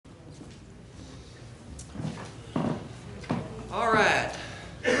All right.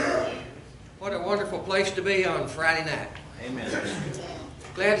 What a wonderful place to be on Friday night. Amen.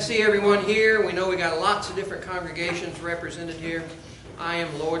 Glad to see everyone here. We know we got lots of different congregations represented here. I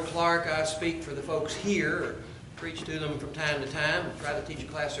am Lloyd Clark. I speak for the folks here, or preach to them from time to time, try to teach a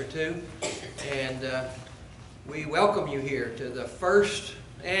class or two. And we welcome you here to the first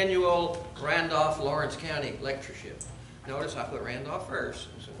annual Randolph Lawrence County Lectureship. Notice I put Randolph first.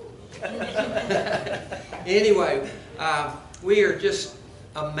 Anyway, we are just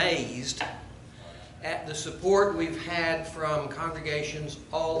amazed at the support we've had from congregations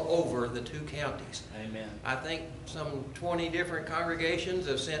all over the two counties. Amen. I think some 20 different congregations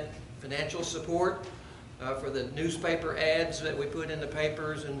have sent financial support for the newspaper ads that we put in the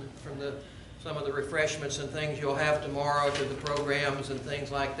papers, and from some of the refreshments and things you'll have tomorrow to the programs and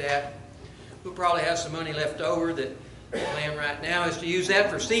things like that. We'll probably have some money left over. That the plan right now is to use that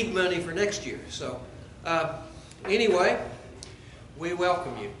for seed money for next year. So anyway, we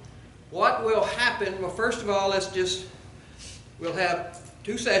welcome you. What will happen? Well, first of all, we'll have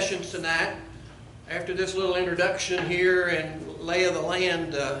two sessions tonight. After this little introduction here and lay of the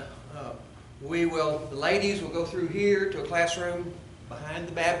land, the ladies will go through here to a classroom behind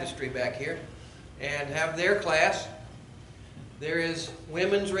the baptistry back here and have their class. There is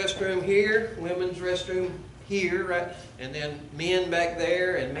women's restroom here, women's restroom here, right? And then men back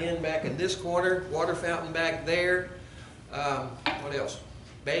there and men back in this corner, water fountain back there. What else?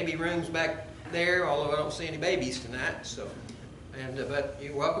 Baby rooms back there, although I don't see any babies tonight. So, but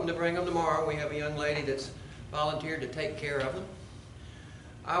you're welcome to bring them tomorrow. We have a young lady that's volunteered to take care of them.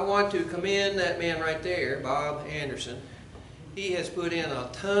 I want to commend that man right there, Bob Anderson. He has put in a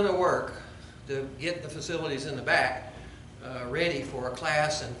ton of work to get the facilities in the back ready for a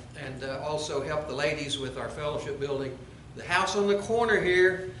class, and also help the ladies with our fellowship building. The house on the corner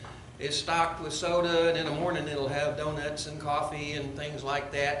here is stocked with soda, and in the morning it'll have donuts and coffee and things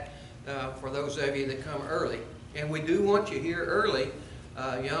like that for those of you that come early. And we do want you here early.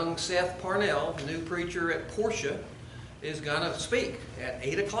 Young Seth Parnell, the new preacher at Portia, is going to speak at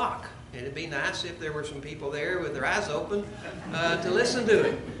 8 o'clock. It'd be nice if there were some people there with their eyes open to listen to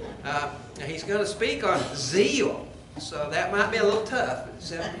him. He's going to speak on zeal, so that might be a little tough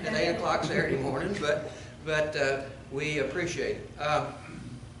at 8 o'clock Saturday morning, but we appreciate it.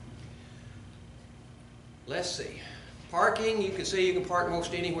 Let's see. Parking, you can see you can park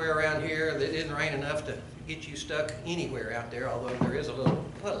most anywhere around here. It didn't rain enough to get you stuck anywhere out there, although there is a little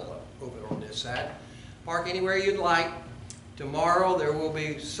puddle over on this side. Park anywhere you'd like. Tomorrow there will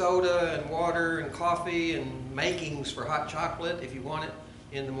be soda and water and coffee and makings for hot chocolate if you want it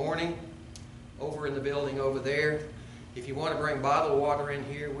in the morning over in the building over there. If you want to bring bottled water in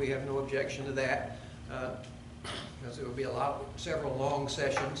here, we have no objection to that because it will be several long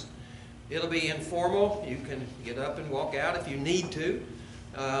sessions. It'll be informal. You can get up and walk out if you need to.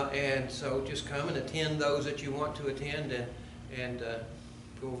 And so just come and attend those that you want to attend, and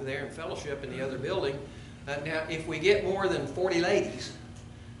go over there and fellowship in the other building. Now, if we get more than 40 ladies,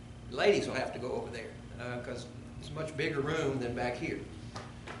 the ladies will have to go over there because it's a much bigger room than back here.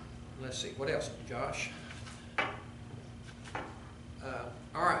 Let's see, what else, Josh?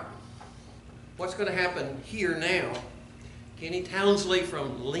 All right. What's going to happen here now? Kenny Townsley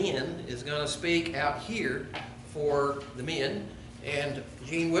from Lynn is going to speak out here for the men, and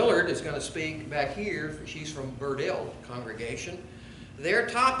Jean Willard is going to speak back here. She's from Burdell congregation. Their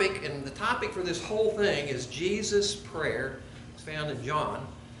topic, and the topic for this whole thing, is Jesus' prayer. It's found in John,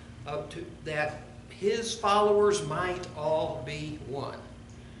 that his followers might all be one.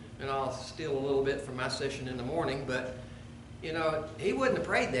 And I'll steal a little bit from my session in the morning, but you know, he wouldn't have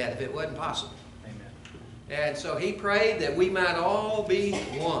prayed that if it wasn't possible. And so he prayed that we might all be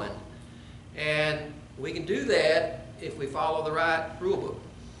one. And we can do that if we follow the right rule book.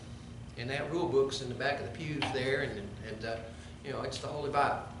 And that rule book's in the back of the pews there, and you know, it's the Holy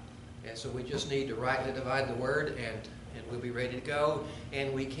Bible. And so we just need to rightly divide the word, and we'll be ready to go,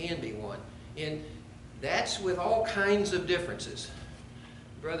 and we can be one. And that's with all kinds of differences.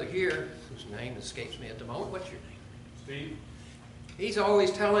 Brother here, whose name escapes me at the moment, what's your name? Steve. He's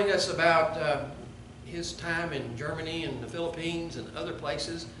always telling us about his time in Germany and the Philippines and other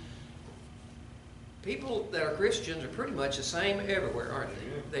places. People that are Christians are pretty much the same everywhere, aren't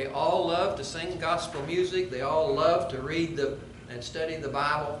they? They all love to sing gospel music. They all love to read and study the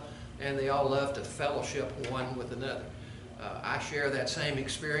Bible, and they all love to fellowship one with another. I share that same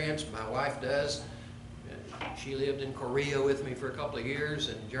experience. My wife does. She lived in Korea with me for a couple of years,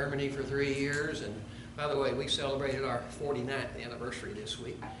 and Germany for 3 years. And by the way, we celebrated our 49th anniversary this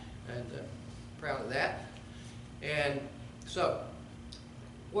week, and proud of that. And so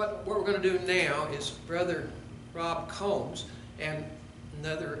what we're going to do now is Brother Rob Combs And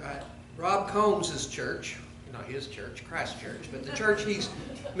another, Rob Combs' church, not his church, Christ's church, but the church he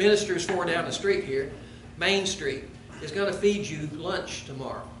ministers for down the street here, Main Street, is going to feed you lunch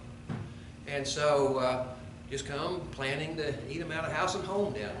tomorrow. And so just come, planning to eat them out of house and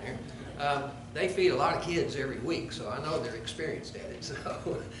home down there. They feed a lot of kids every week, so I know they're experienced at it.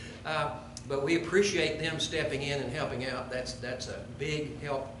 So, but we appreciate them stepping in and helping out. That's a big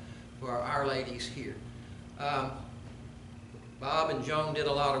help for our ladies here. Bob and Joan did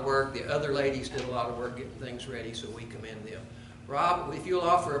a lot of work. The other ladies did a lot of work getting things ready, so we commend them. Rob, if you'll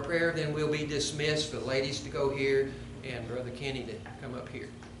offer a prayer, then we'll be dismissed for the ladies to go here and Brother Kenny to come up here.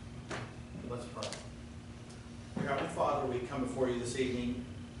 Let's pray. Dear Heavenly Father, we come before you this evening.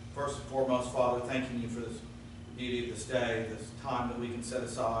 First and foremost, Father, thanking you for this beauty of this day, this time that we can set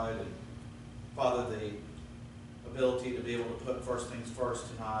aside, and Father, the ability to be able to put first things first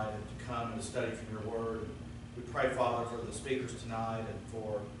tonight and to come and to study from your word. We pray, Father, for the speakers tonight and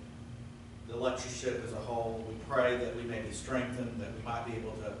for the lectureship as a whole. We pray that we may be strengthened, that we might be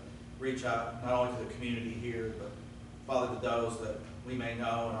able to reach out not only to the community here, but, Father, to those that we may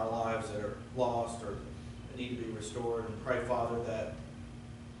know in our lives that are lost or that need to be restored. And pray, Father, that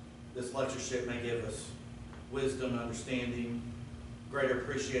this lectureship may give us wisdom, understanding, greater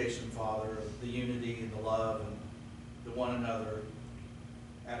appreciation, Father, of the unity and the love and the one another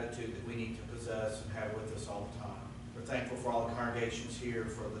attitude that we need to possess and have with us all the time. We're thankful for all the congregations here,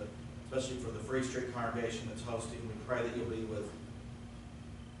 especially for the Free Street congregation that's hosting. We pray that you'll be with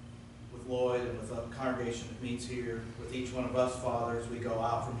Lloyd and with the congregation that meets here, with each one of us, Father, as we go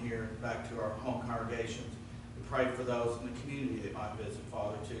out from here back to our home congregations. We pray for those in the community that might visit,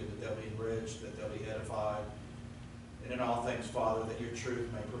 Father, too, that they'll be enriched, that they'll be edified, and in all things, Father, that your truth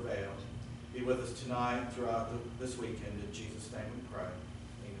may prevail. Be with us tonight, throughout this weekend. In Jesus' name we pray.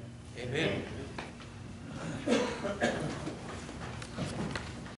 Amen. Amen.